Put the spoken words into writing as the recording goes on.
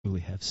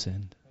we have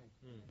sinned.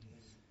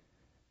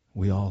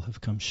 We all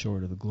have come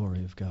short of the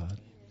glory of God.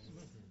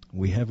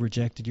 We have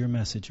rejected your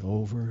message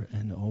over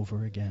and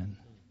over again.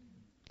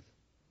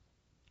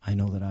 I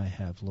know that I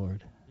have,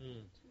 Lord.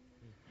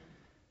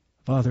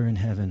 Father in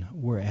heaven,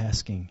 we're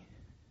asking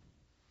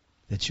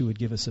that you would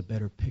give us a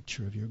better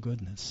picture of your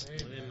goodness.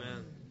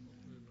 Amen.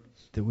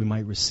 That we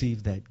might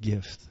receive that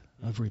gift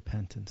of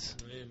repentance.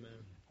 Amen.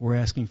 We're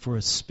asking for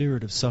a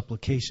spirit of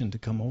supplication to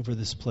come over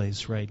this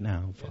place right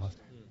now, Father.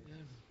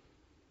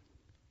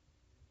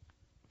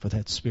 For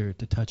that spirit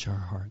to touch our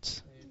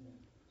hearts.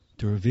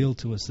 To reveal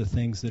to us the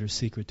things that are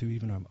secret to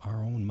even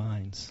our own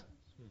minds.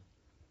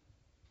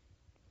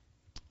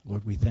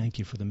 Lord, we thank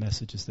you for the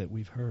messages that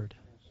we've heard.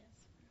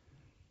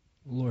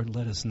 Lord,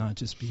 let us not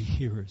just be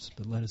hearers,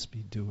 but let us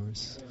be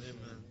doers.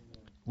 Amen.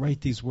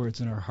 Write these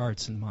words in our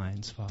hearts and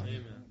minds, Father.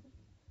 Amen.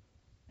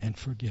 And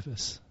forgive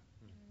us.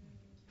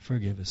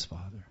 Forgive us,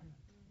 Father,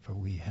 for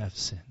we have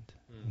sinned.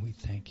 And we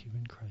thank you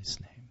in Christ's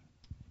name.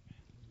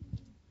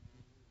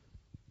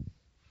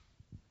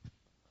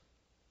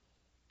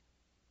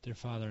 Dear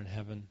Father in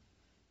heaven,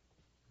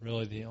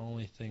 really the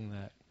only thing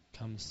that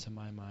comes to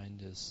my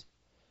mind is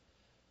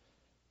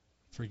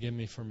forgive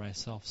me for my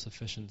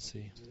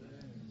self-sufficiency.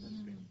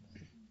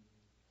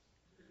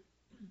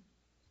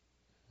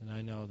 And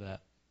I know that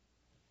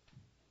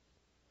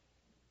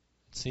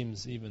it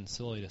seems even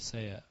silly to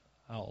say it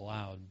out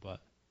loud, but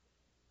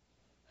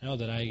I know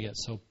that I get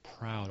so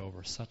proud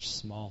over such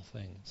small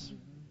things.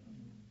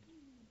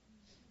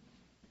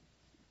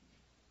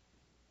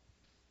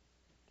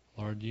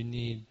 Lord, you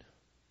need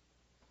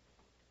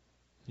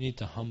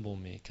to humble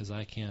me because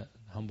I can't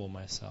humble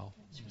myself.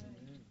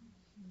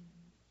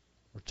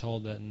 We're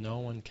told that no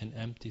one can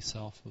empty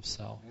self of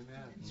self.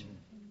 Amen.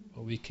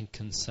 But we can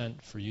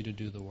consent for you to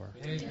do the work.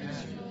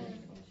 Amen.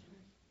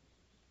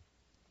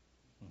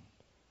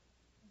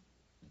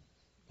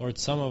 Lord,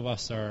 some of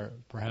us are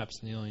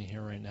perhaps kneeling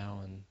here right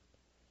now and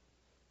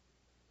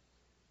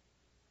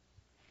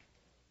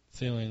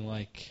feeling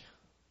like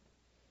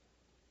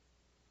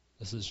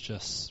this is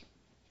just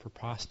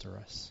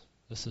preposterous.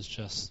 This is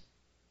just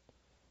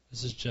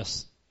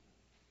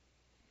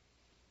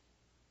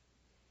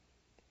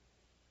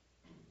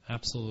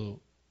absolute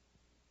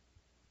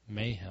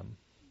mayhem.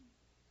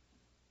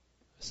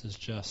 This is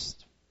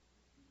just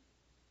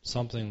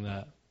something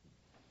that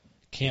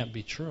can't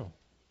be true.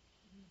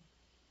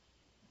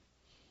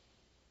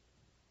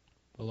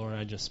 But Lord,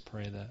 I just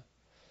pray that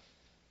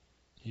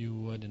you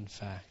would, in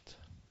fact,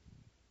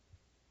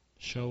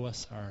 show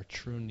us our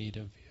true need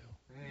of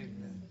you.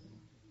 Amen.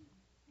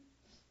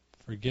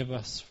 Forgive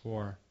us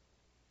for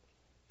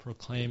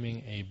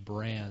proclaiming a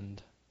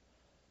brand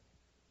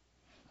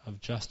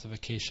of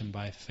justification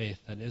by faith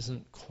that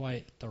isn't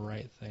quite the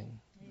right thing.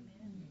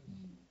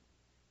 Amen.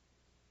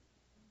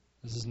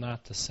 This is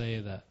not to say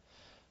that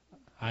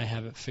I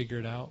have it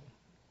figured out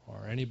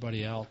or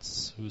anybody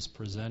else who's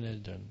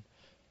presented and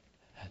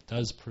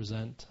does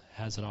present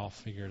has it all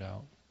figured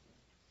out.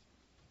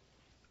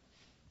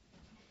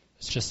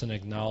 It's just an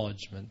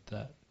acknowledgement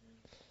that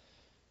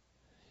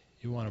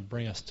you want to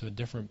bring us to a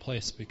different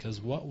place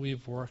because what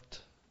we've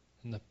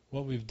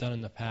done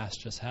in the past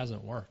just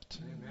hasn't worked.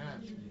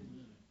 Amen.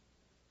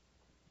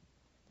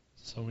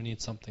 So we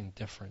need something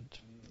different.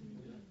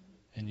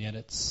 And yet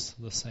it's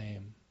the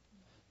same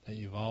that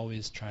you've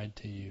always tried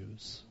to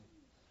use.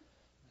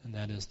 And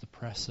that is the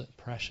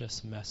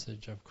precious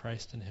message of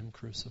Christ and Him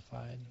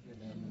crucified,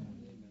 Amen.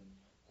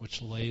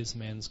 Which lays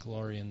man's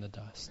glory in the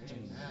dust.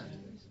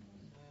 Amen.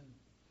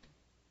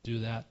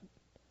 Do that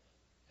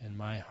in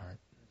my heart.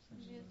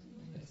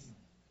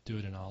 Do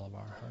it in all of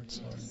our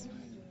hearts, Lord.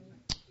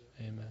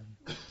 Amen.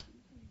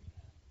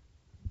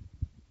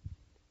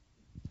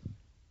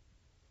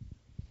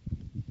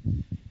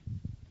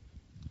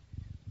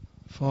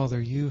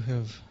 Father, you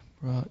have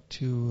brought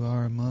to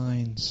our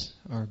minds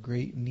our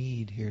great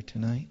need here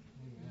tonight.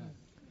 Amen.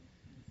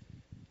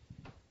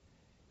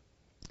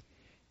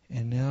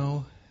 And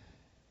now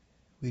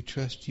we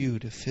trust you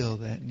to fill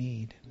that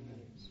need. Amen.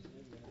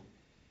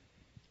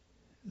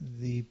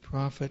 The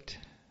prophet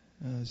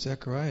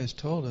Zechariah has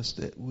told us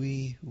that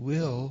we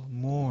will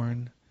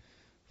mourn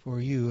for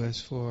you as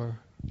for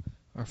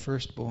our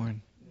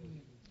firstborn.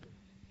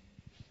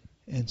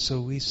 And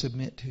so we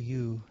submit to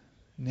you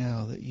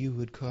now that you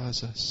would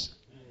cause us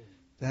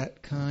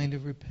that kind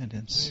of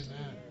repentance.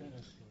 Amen.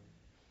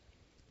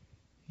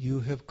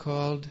 You have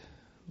called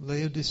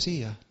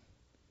Laodicea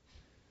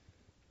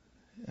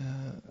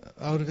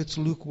out of its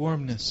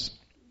lukewarmness,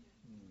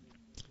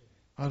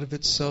 out of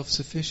its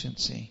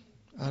self-sufficiency,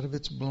 out of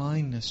its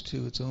blindness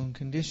to its own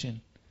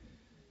condition.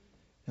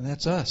 And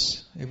that's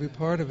us, every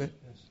part of it,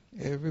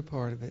 every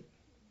part of it.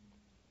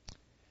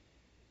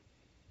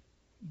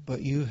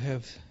 But you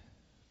have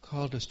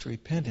called us to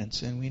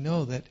repentance, and we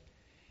know that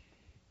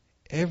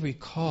every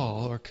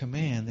call or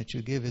command that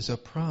you give is a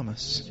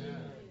promise.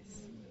 Amen.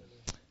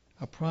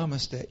 A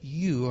promise that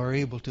you are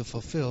able to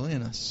fulfill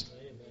in us.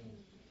 Amen.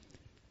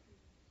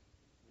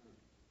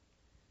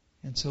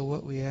 And so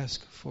what we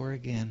ask for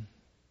again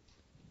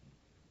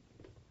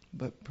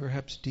but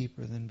perhaps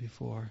deeper than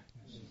before,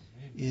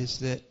 is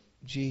that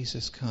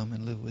Jesus come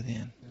and live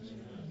within.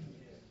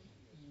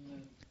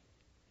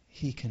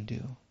 He can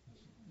do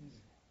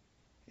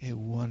a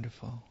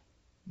wonderful,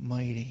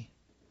 mighty,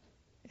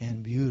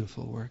 and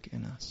beautiful work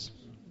in us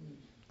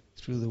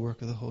through the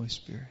work of the Holy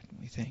Spirit.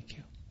 We thank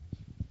you.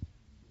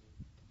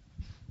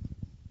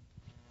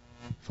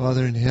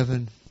 Father in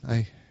heaven,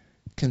 I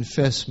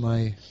confess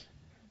my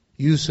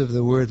use of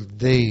the word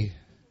they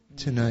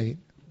tonight.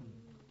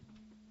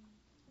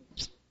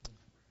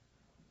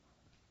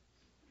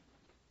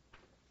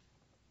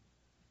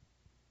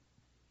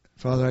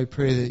 Father, I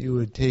pray that you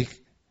would take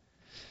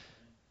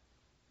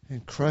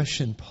and crush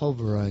and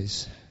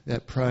pulverize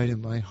that pride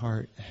in my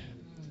heart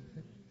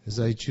as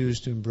I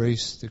choose to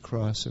embrace the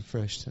cross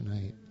afresh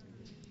tonight.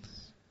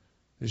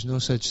 There's no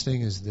such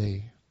thing as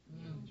they.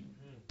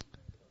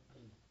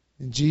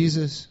 And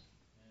Jesus,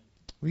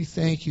 we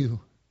thank you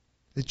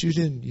that you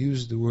didn't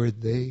use the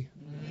word they.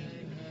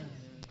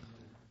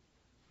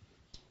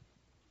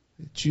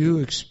 That you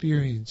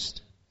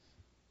experienced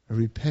a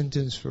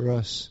repentance for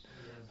us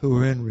who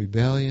were in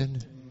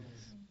rebellion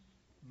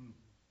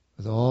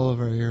with all of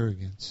our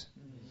arrogance.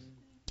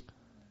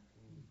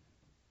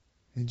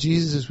 And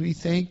Jesus, we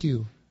thank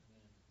you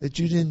that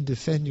you didn't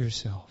defend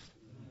yourself.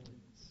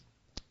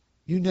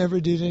 You never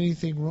did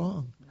anything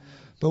wrong.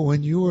 But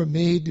when you were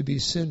made to be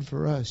sin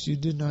for us, you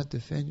did not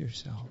defend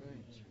yourself.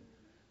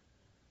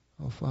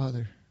 Oh,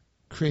 Father,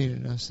 create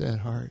in us that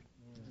heart.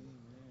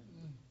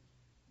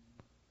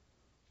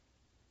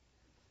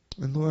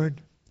 And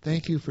Lord,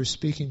 thank you for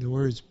speaking the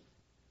words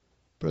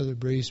Brother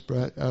Brace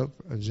brought out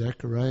of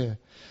Zechariah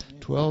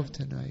 12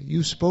 tonight.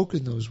 You've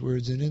spoken those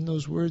words, and in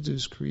those words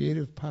is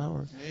creative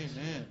power.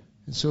 Amen.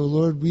 And so,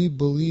 Lord, we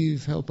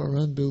believe, help our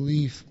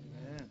unbelief,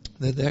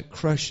 that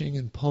crushing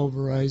and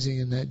pulverizing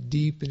and that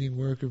deepening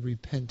work of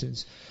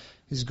repentance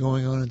is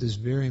going on at this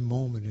very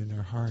moment in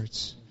our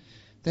hearts.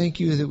 Thank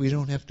you that we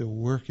don't have to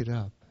work it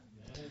up.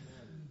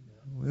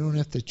 We don't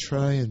have to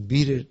try and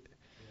beat it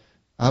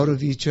out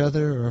of each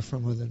other or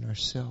from within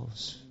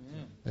ourselves.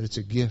 That it's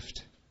a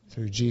gift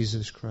through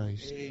Jesus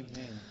Christ.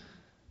 Amen.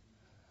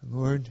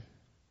 Lord,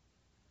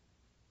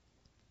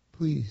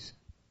 please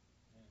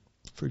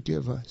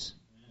forgive us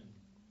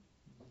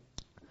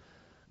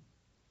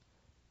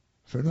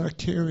for not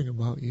caring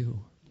about you.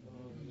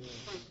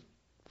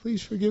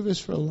 Please forgive us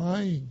for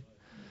lying.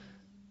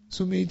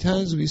 So many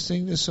times we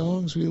sing the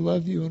songs, we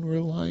love you, and we're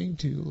lying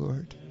to you,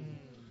 Lord.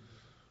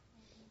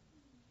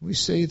 We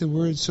say the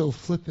words so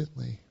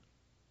flippantly.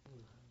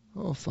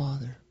 Oh,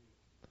 Father,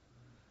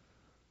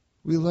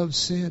 we love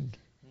sin.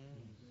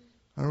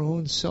 Our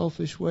own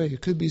selfish way.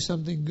 It could be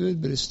something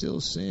good, but it's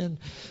still sin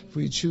if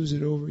we choose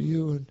it over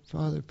you. And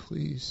Father,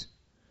 please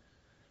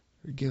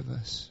forgive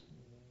us.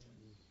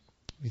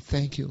 We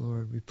thank you,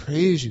 Lord. We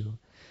praise you.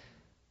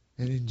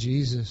 And in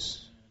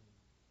Jesus,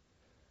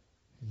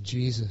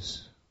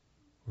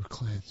 we're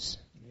cleansed.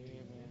 Amen.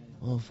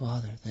 Oh,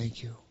 Father,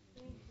 thank you.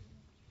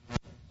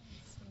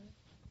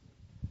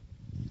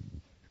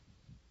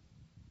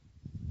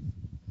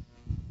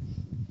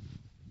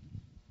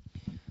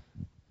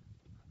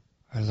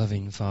 Our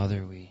loving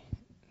Father, we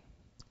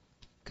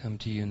come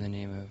to you in the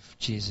name of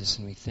Jesus,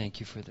 and we thank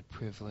you for the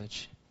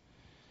privilege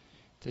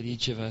that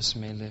each of us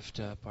may lift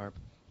up our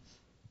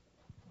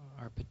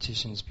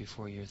petitions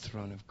before your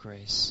throne of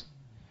grace.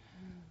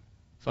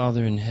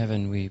 Father in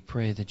heaven, we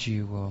pray that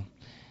you will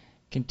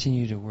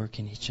continue to work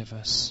in each of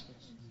us.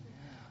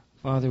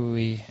 Father,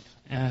 we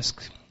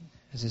ask,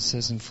 as it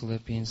says in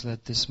Philippians,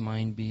 let this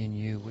mind be in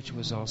you, which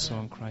was also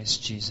in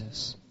Christ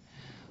Jesus.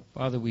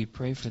 Father, we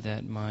pray for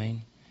that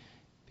mind,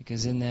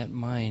 because in that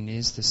mind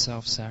is the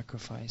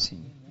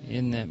self-sacrificing.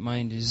 In that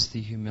mind is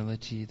the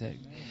humility that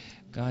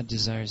God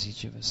desires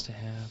each of us to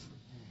have.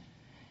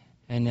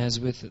 And as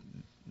with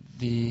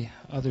the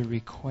other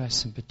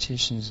requests and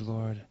petitions,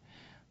 Lord,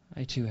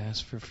 I too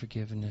ask for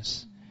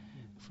forgiveness,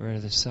 for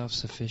the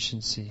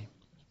self-sufficiency.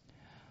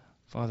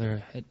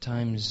 Father, at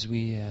times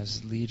we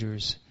as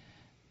leaders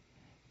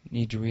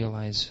need to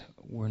realize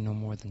we're no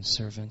more than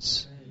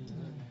servants.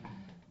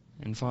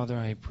 And Father,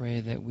 I pray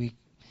that we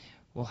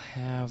will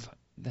have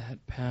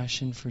that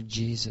passion for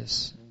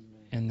Jesus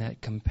and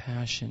that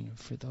compassion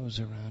for those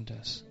around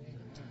us.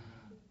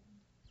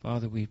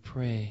 Father, we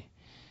pray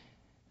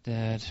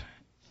that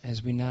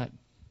as we not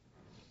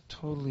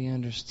totally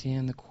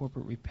understand the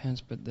corporate repentance,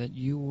 but that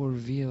you will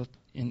reveal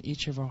in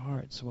each of our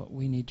hearts what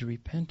we need to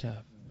repent of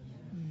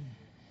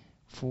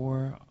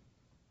for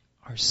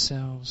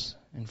ourselves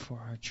and for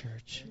our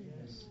church.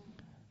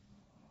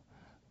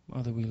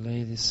 Father, we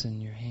lay this in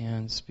your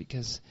hands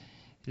because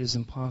it is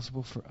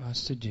impossible for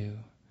us to do,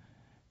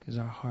 because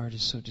our heart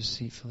is so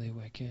deceitfully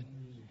wicked.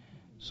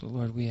 So,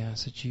 Lord, we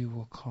ask that you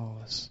will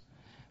call us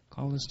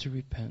to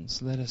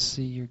repentance. Let us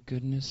see your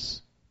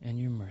goodness and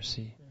your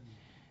mercy,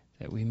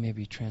 that we may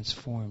be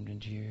transformed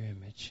into your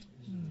image.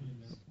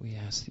 We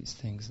ask these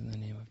things in the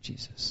name of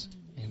Jesus.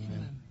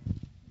 Amen.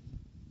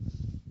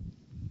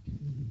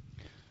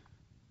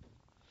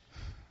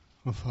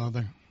 Well,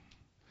 Father,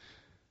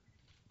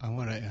 I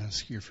want to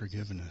ask your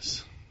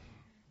forgiveness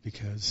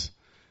because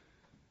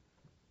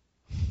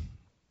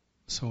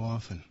so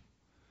often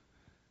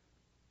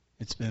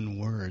it's been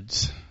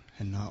words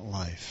and not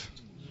life.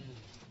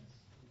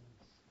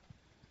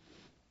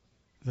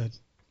 That,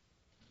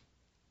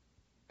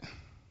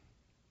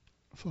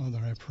 Father,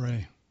 I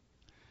pray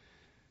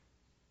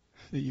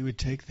that you would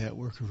take that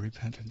work of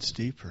repentance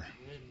deeper.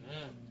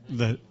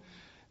 That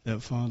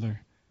Father,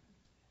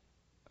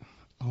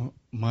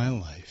 my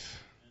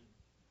life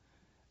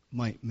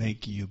might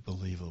make you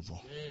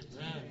believable.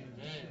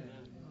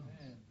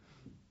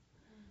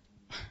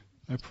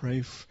 I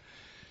pray,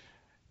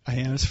 I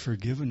ask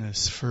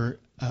forgiveness for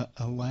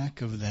a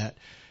lack of that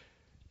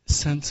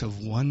sense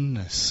of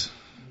oneness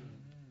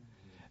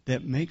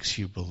that makes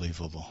you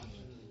believable.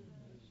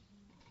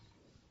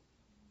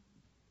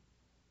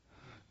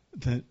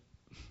 That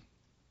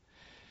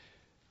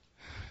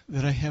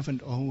I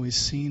haven't always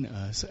seen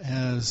us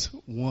as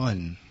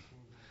one,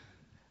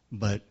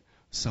 but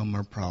some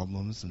are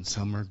problems and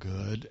some are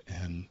good,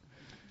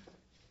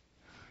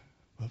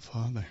 but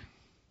Father,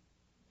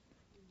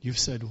 you've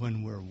said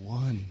when we're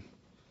one,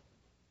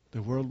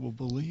 the world will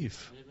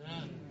believe.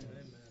 Amen.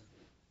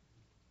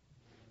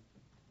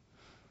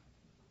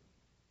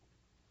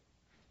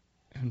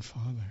 And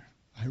Father,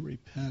 I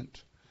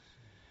repent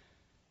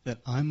that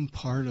I'm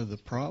part of the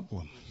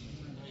problem.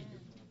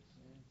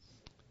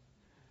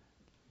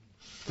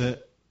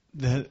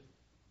 That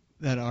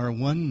our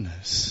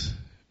oneness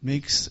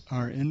makes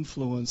our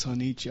influence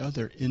on each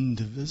other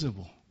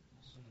indivisible.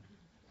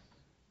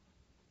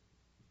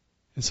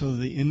 And so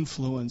the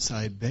influence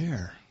I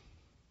bear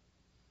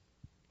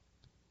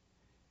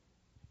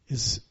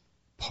is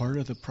part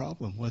of the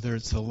problem, whether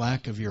it's the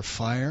lack of your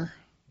fire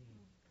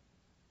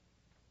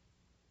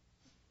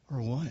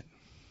or what.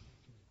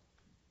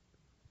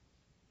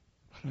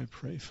 But I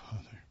pray,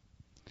 Father,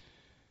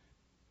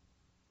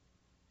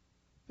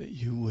 that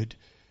you would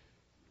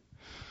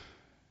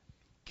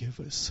give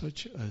us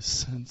such a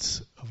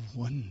sense of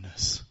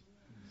oneness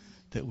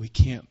that we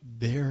can't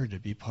bear to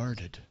be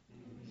parted,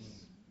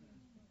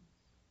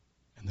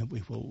 and that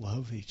we will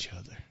love each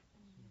other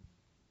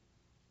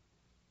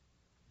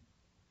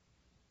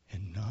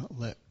and not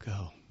let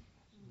go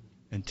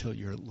until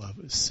your love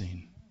is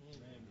seen.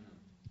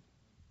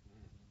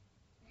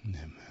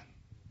 Amen.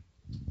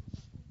 Is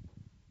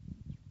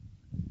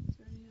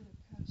there any other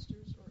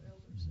pastors or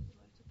elders that would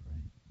like to pray?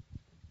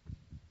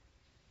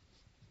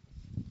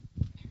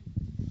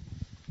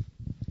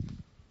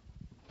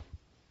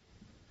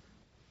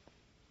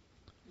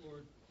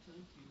 Lord,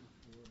 thank you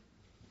for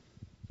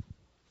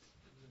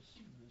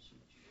this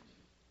message.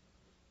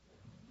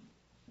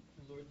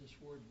 And Lord, this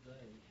word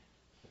they,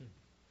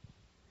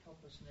 help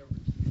us never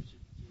to use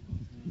it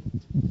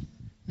again.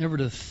 Never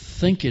to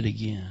think it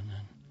again.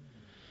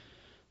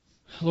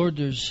 Lord,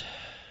 there's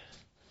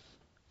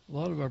a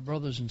lot of our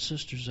brothers and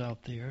sisters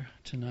out there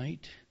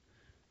tonight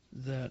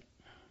that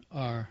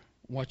are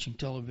watching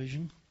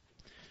television,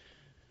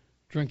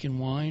 drinking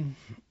wine,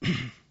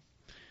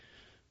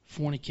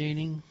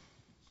 fornicating,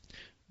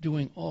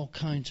 doing all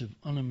kinds of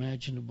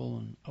unimaginable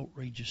and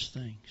outrageous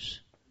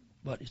things.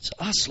 But it's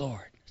us,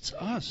 Lord. It's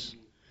us.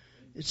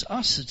 It's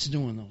us that's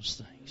doing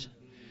those things,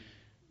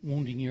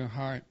 wounding your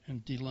heart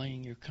and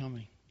delaying your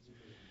coming.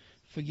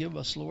 Forgive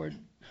us, Lord.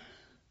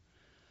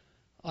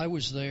 I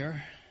was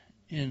there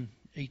in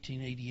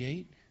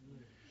 1888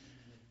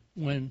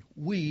 when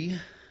we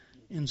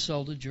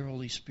insulted your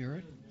Holy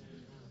Spirit,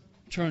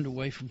 turned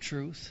away from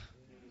truth,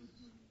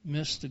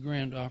 missed the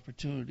grand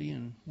opportunity,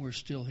 and we're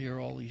still here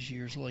all these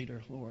years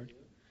later, Lord.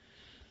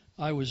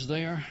 I was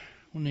there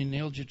when they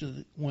nailed you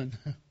to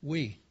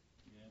we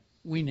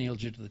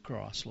nailed you to the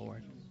cross,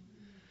 Lord.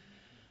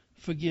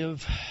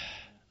 Forgive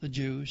the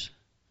Jews,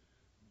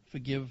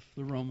 forgive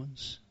the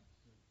Romans,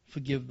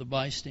 forgive the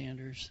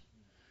bystanders,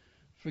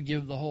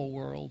 forgive the whole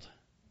world,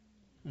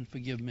 and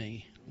forgive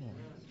me, Lord.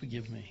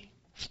 Forgive me.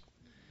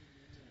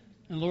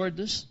 And Lord,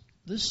 this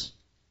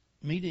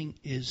meeting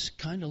is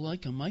kind of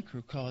like a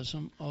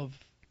microcosm of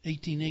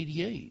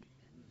 1888.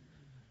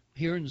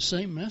 Hearing the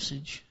same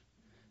message,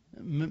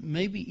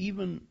 maybe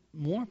even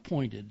more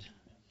pointed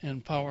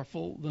and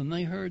powerful than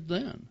they heard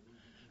then.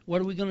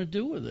 What are we going to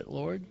do with it,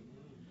 Lord?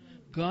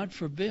 God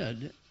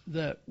forbid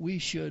that we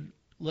should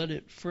let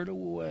it fritter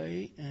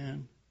away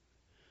and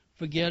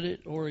forget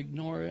it or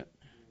ignore it,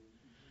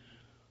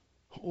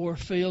 or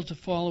fail to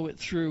follow it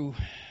through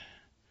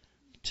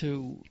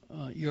to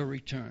your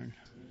return.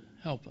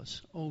 Help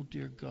us. Oh,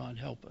 dear God,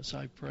 help us.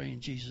 I pray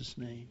in Jesus'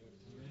 name.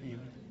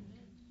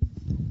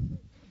 Amen.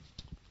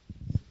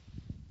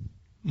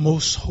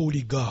 Most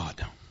holy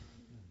God,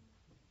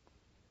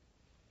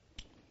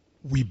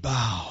 we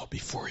bow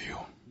before you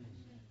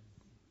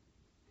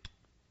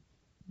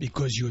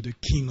because you're the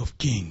King of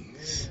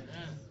Kings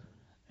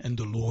and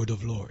the Lord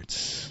of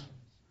Lords.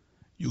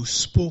 You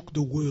spoke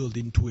the world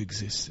into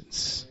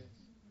existence.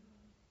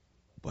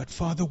 But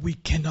Father, we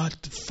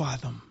cannot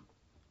fathom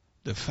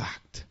the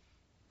fact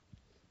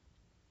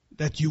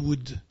that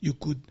you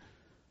could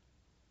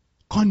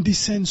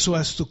condescend so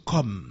as to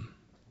come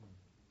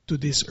to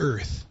this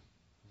earth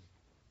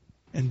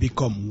and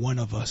become one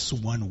of us,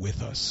 one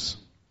with us.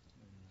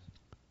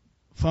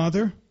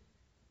 Father,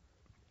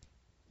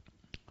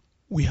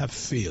 we have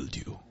failed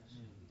you.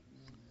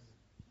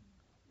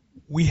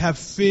 We have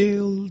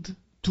failed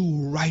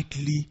to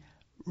rightly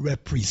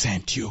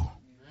represent you.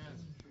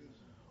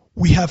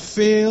 We have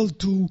failed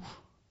to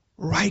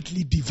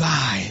rightly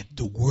divide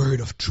the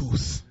word of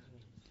truth.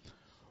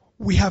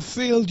 We have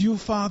failed you,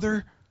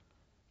 Father,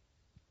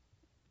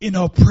 in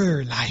our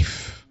prayer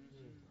life.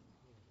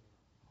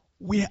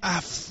 We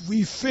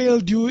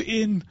failed you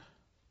in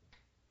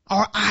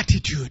our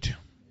attitude,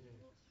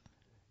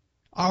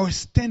 our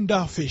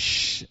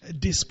standoffish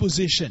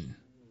disposition,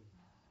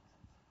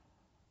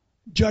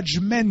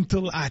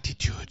 judgmental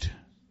attitude.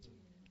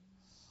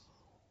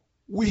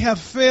 We have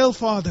failed,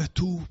 Father,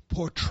 to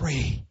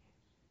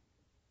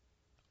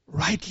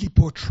rightly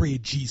portray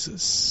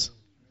Jesus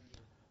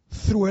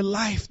through a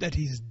life that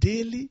is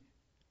daily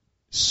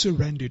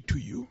surrendered to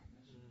you.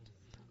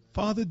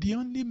 Father, the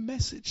only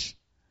message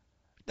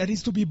that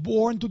is to be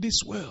born to this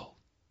world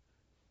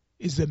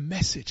is the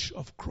message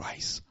of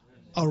Christ,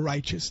 our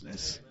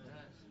righteousness.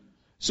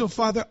 So,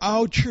 Father,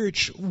 our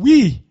church,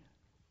 we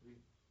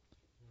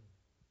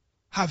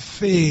have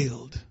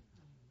failed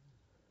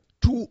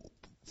to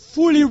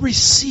fully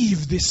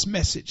receive this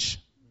message,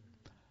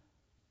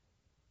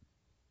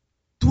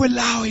 to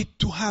allow it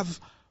to have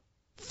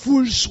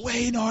full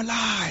sway in our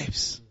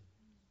lives,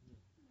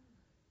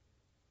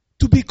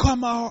 to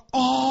become our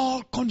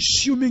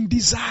all-consuming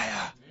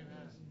desire.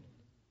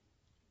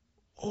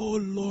 Oh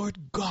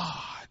Lord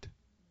God,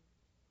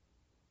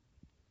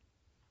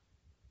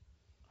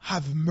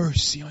 have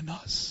mercy on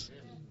us.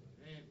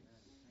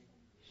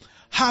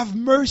 Have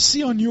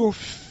mercy on your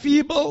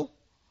feeble,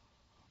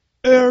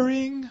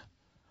 erring,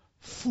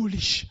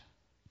 foolish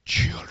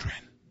children,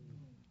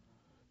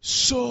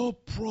 so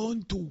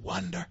prone to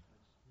wander,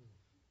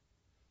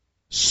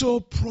 so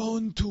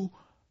prone to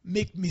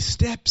make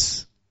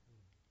missteps,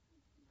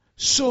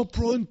 so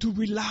prone to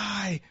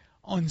rely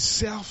on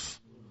self,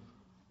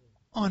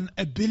 on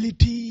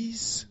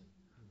abilities,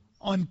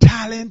 on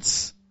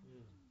talents.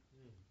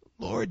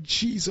 Lord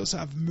Jesus,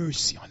 have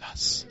mercy on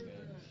us.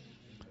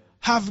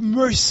 Have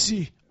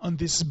mercy on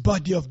this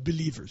body of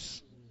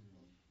believers.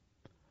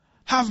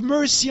 Have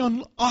mercy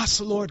on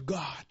us, Lord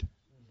God.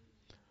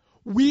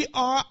 We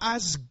are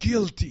as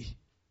guilty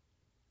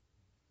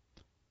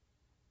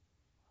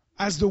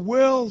as the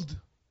world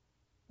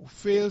who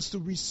fails to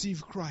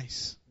receive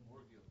Christ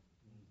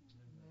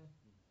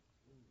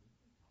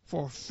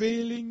for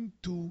failing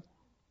to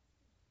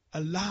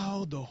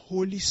allow the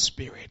Holy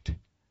Spirit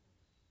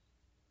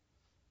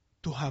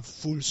to have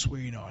full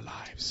sway in our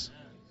lives.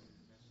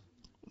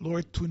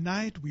 Lord,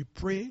 tonight we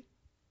pray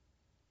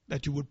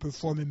that you would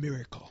perform a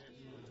miracle.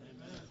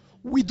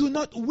 We do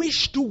not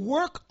wish to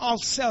work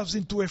ourselves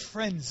into a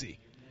frenzy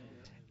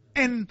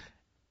and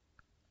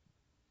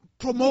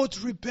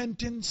promote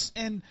repentance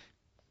and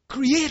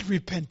create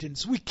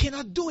repentance. We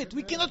cannot do it.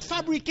 We cannot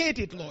fabricate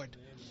it, Lord.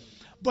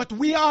 But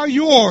we are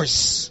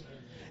yours.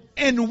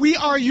 And we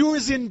are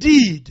yours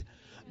indeed.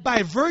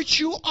 By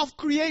virtue of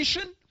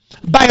creation,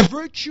 by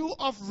virtue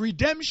of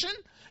redemption,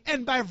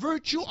 and by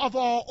virtue of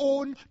our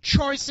own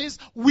choices,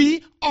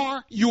 we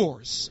are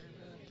yours.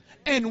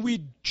 And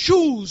we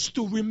choose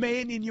to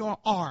remain in your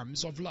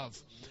arms of love.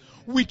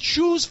 We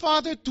choose,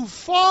 Father, to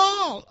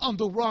fall on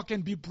the rock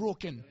and be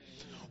broken.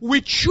 We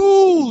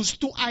choose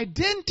to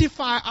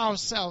identify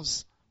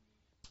ourselves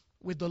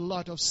with the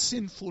lot of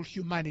sinful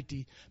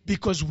humanity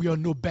because we are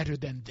no better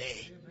than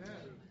they.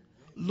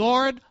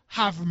 Lord,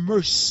 have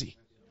mercy.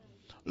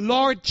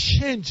 Lord,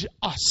 change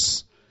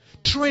us.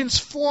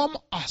 Transform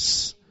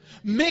us.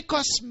 Make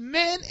us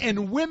men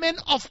and women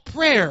of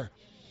prayer.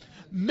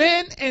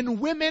 Men and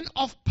women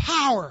of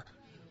power.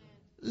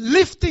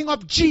 Lifting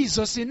up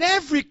Jesus in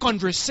every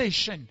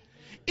conversation.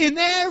 In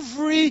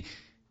every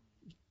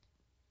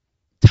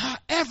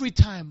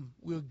time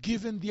we're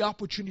given the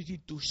opportunity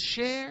to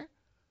share,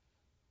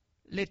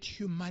 let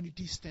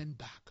humanity stand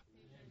back.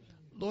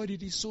 Lord,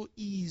 it is so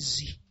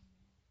easy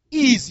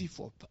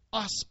for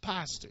us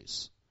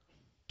pastors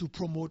to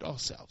promote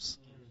ourselves.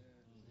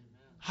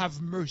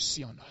 Have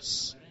mercy on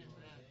us.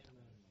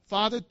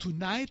 Father,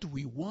 tonight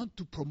we want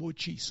to promote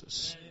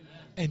Jesus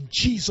and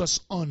Jesus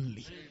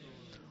only.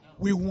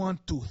 We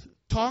want to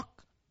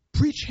talk,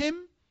 preach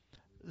Him,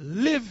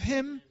 live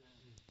Him,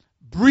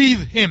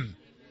 breathe Him.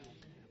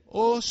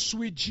 Oh,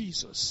 sweet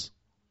Jesus,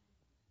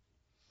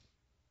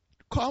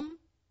 come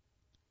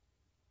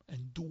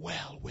and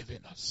dwell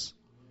within us.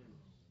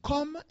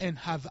 Come and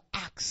have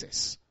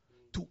access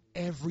to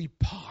every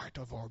part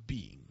of our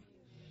being.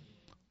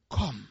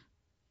 Come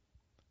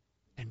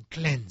and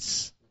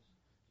cleanse,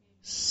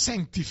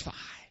 sanctify,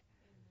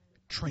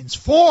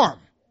 transform,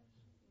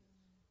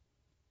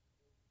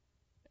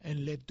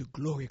 and let the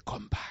glory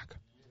come back.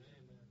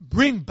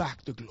 Bring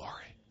back the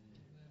glory.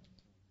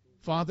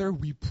 Father,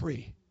 we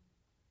pray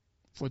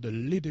for the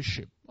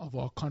leadership of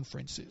our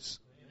conferences,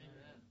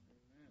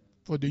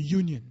 for the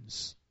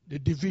unions, the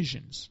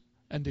divisions,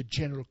 and the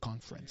general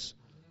conference.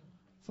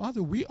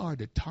 Father, we are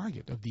the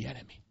target of the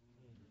enemy.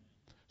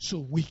 So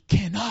we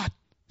cannot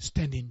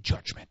stand in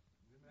judgment.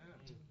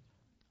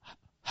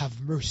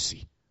 Have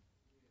mercy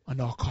on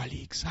our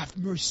colleagues. Have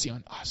mercy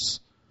on us.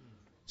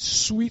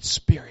 Sweet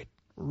Spirit,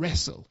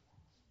 wrestle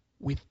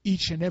with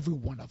each and every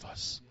one of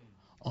us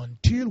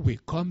until we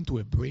come to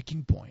a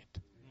breaking point.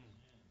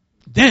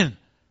 Then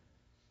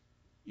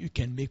you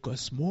can make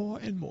us more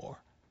and more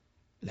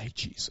like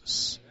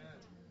Jesus.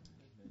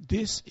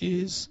 This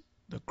is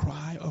the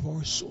cry of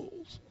our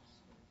souls.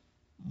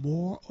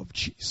 More of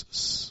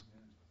Jesus.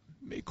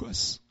 Make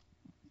us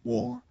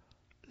more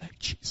like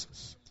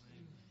Jesus.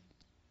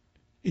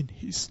 In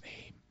His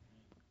name,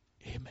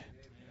 amen.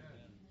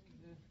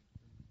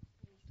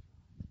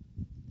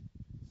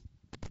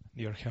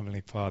 Dear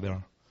Heavenly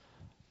Father,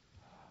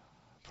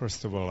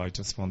 first of all, I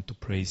just want to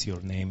praise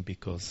your name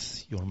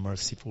because you're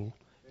merciful,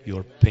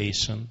 you're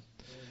patient,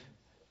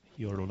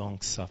 you're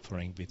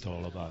long-suffering with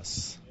all of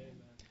us.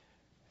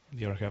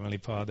 Dear Heavenly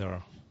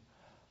Father,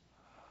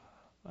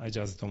 I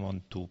just don't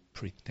want to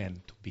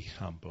pretend to be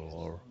humble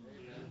or,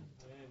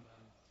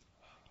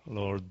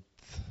 Lord,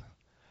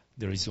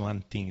 there is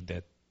one thing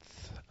that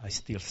I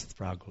still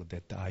struggle,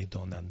 that I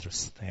don't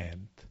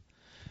understand.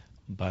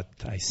 But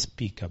I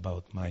speak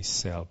about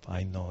myself.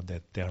 I know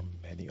that there are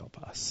many of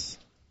us.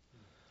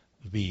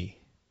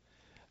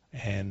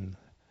 And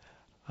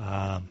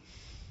I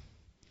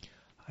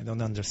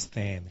don't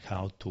understand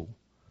how to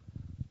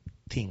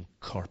think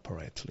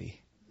corporately,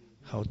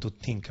 how to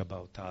think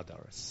about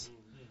others,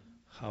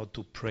 how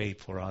to pray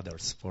for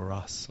others, for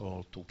us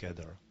all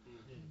together.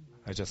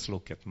 I just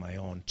look at my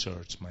own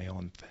church, my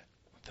own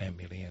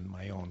family, and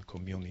my own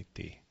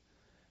community.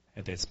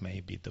 And that's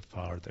maybe the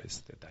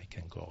farthest that I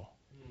can go.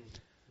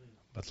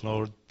 But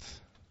Lord,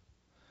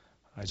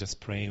 I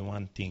just pray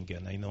one thing,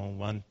 and I know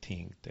one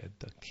thing,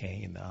 that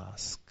Cain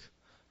asked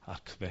a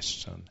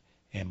question: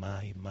 am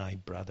I my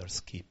brother's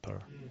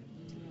keeper?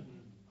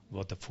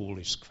 What a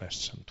foolish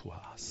question to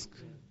ask.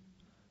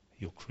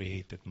 You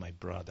created my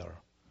brother,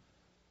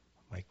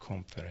 my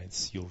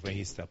conference. You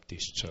raised up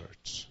this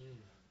church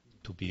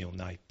to be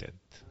united,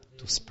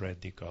 to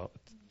spread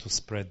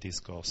this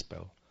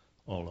gospel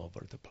all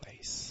over the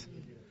place.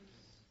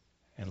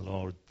 And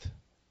Lord,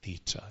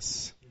 teach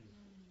us.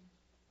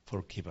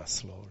 Forgive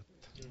us, Lord.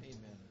 Amen.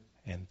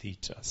 And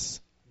teach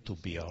us to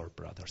be our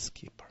brother's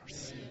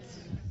keepers.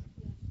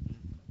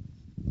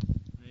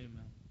 Amen.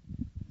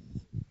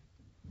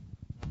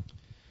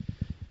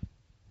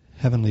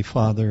 Heavenly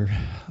Father,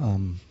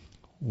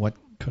 what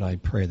could I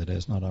pray that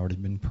has not already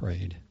been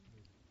prayed?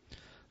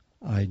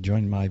 I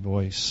join my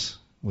voice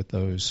with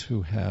those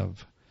who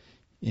have,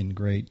 in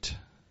great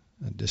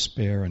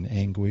despair and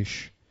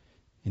anguish,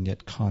 and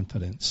yet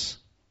confidence,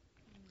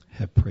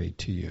 have prayed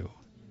to you.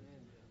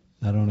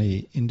 Not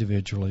only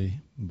individually,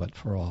 but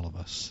for all of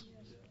us.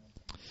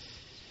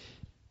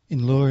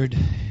 And Lord,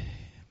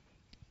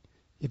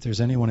 if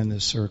there's anyone in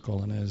this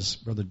circle, and as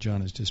Brother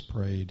John has just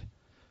prayed,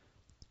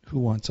 who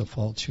wants a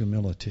false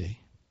humility,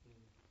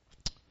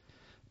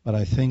 but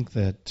I think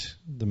that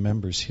the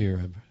members here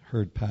have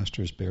heard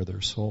pastors bare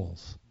their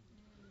souls.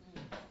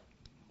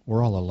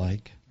 We're all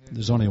alike.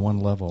 There's only one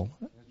level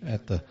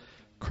at the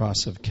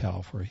cross of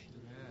Calvary.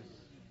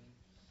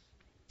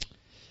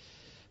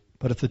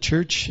 But if the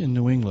church in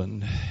New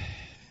England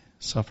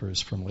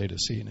suffers from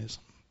Laodiceanism,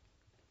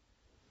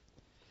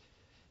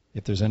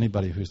 if there's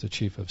anybody who's the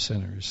chief of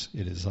sinners,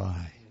 it is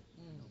I.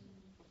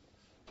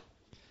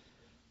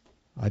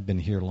 I've been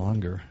here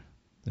longer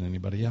than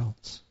anybody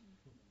else.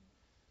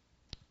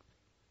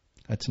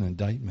 That's an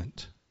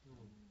indictment.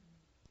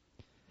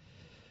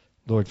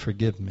 Lord,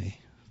 forgive me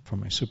for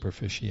my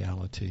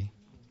superficiality.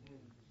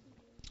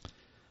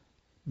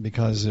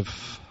 Because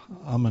if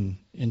I'm an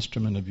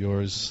instrument of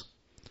yours,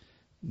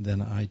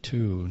 then I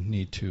too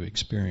need to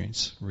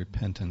experience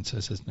repentance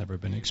as has never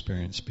been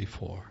experienced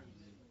before.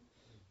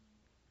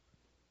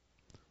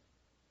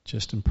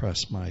 Just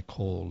impress my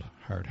cold,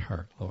 hard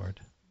heart, Lord,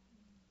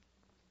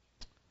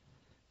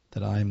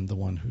 that I'm the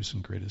one who's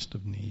in greatest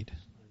of need.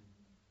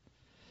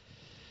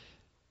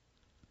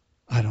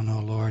 I don't know,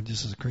 Lord,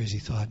 this is a crazy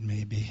thought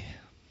maybe,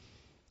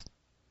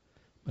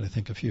 but I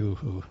think a few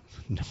who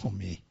know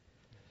me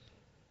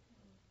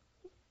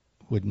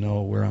would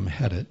know where I'm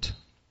headed.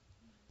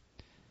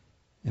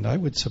 And I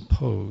would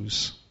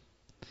suppose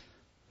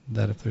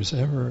that if there's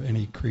ever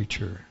any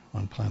creature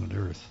on planet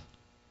Earth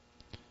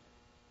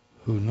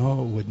who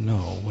would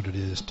know what it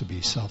is to be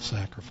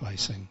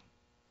self-sacrificing,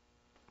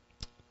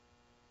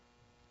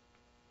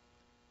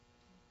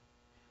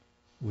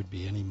 would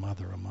be any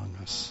mother among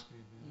us.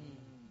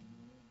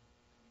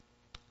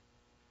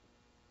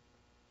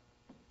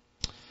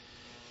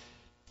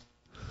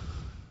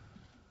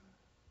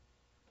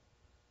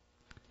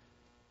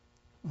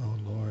 Oh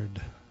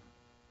Lord,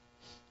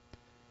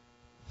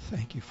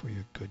 thank you for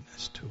your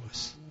goodness to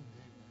us.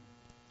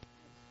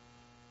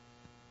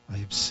 I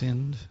have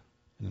sinned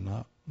and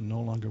am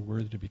no longer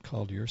worthy to be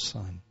called your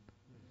son.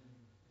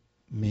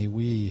 May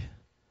we,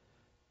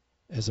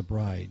 as a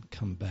bride,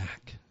 come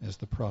back as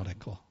the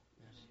prodigal.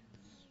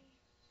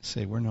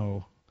 Say, we're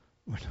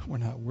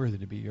not worthy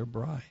to be your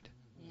bride.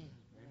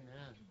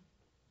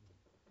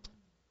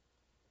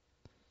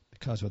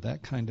 Because with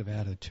that kind of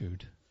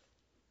attitude,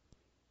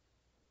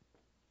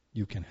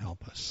 you can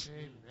help us.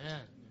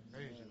 Amen.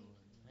 Praise you,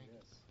 Lord. Thank you.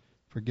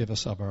 Forgive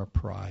us of our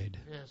pride.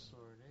 Yes,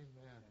 Lord.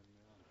 Amen.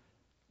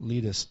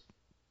 Lead us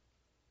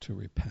to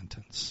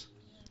repentance.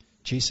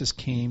 Jesus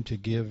came to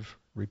give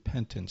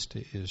repentance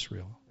to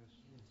Israel.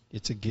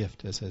 It's a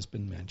gift, as has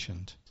been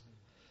mentioned.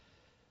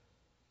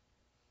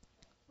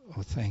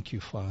 Oh, thank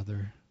you,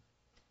 Father.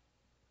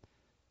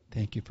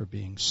 Thank you for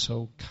being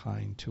so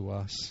kind to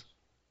us,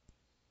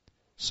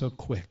 so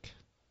quick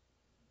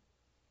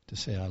to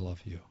say, I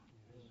love you,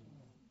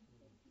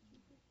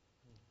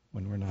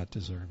 when we're not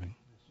deserving.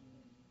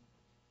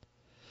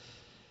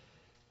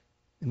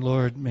 And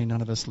Lord, may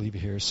none of us leave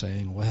here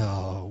saying,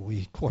 well,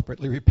 we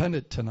corporately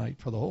repented tonight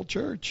for the whole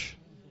church.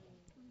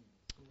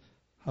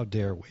 How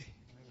dare we?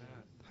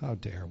 How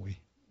dare we?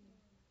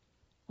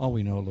 All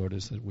we know, Lord,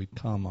 is that we've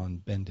come on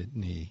bended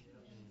knee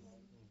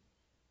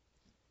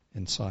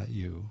and sought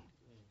you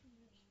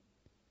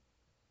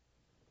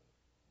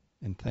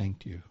and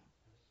thanked you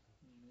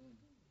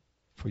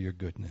for your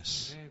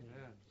goodness.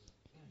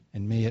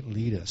 And may it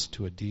lead us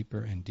to a deeper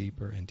and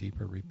deeper and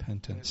deeper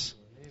repentance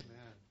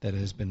that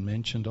has been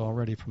mentioned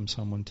already from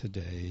someone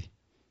today,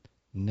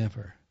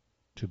 never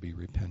to be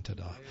repented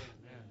of.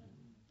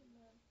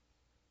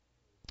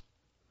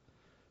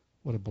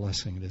 What a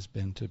blessing it has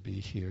been to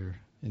be here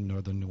in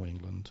northern New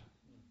England.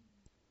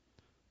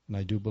 And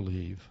I do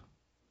believe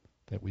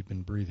that we've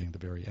been breathing the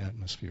very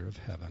atmosphere of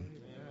heaven.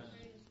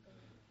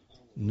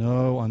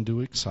 No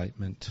undue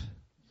excitement,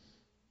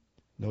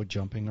 no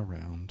jumping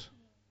around,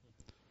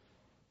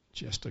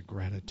 just a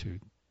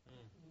gratitude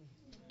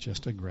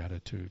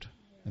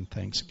and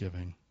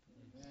thanksgiving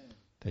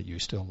that you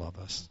still love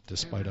us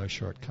despite our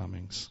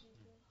shortcomings.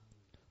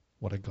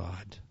 What a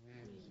God.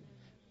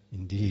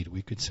 Indeed,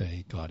 we could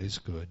say God is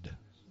good.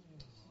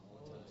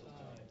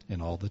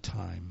 And all the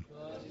time.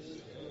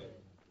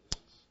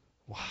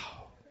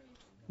 Wow.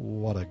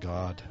 What a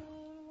God.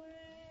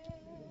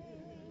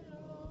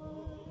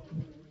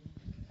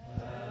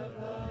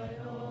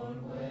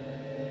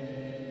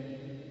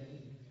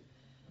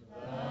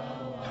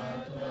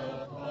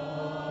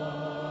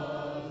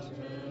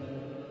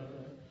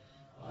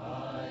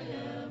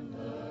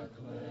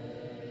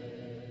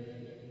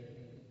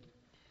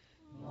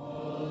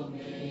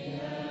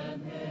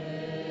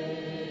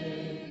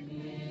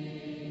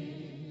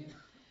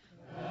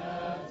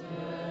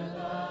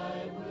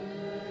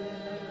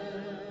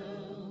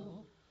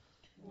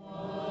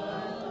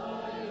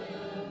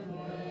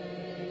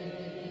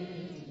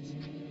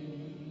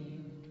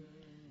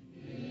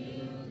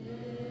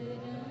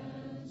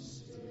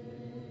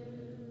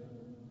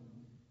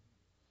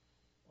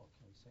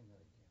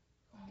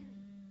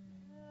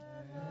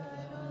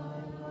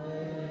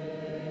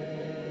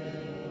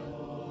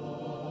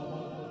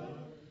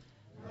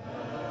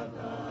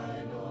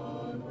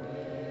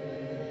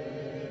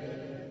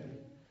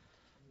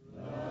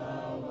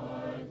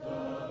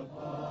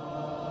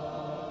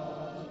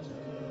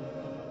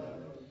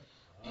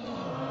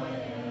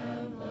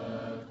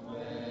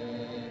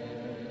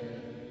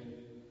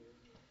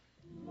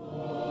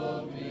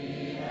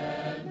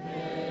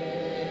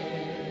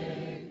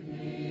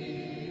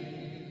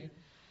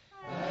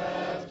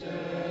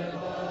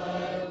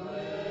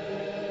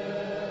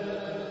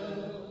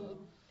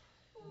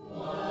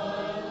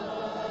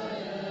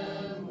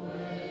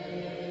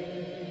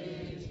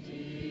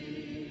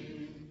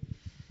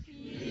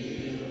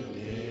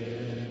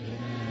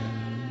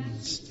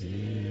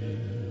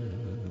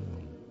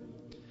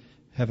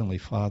 Heavenly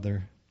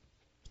Father,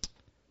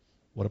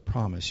 what a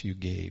promise you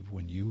gave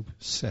when you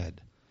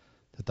said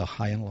that the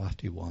high and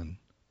lofty one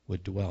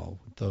would dwell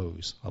with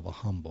those of a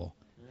humble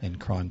and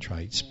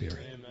contrite spirit.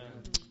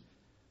 Amen.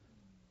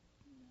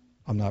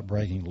 I'm not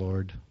bragging,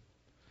 Lord,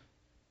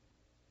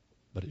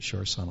 but it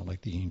sure sounded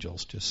like the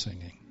angels just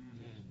singing.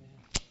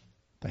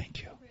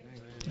 Thank you.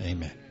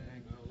 Amen.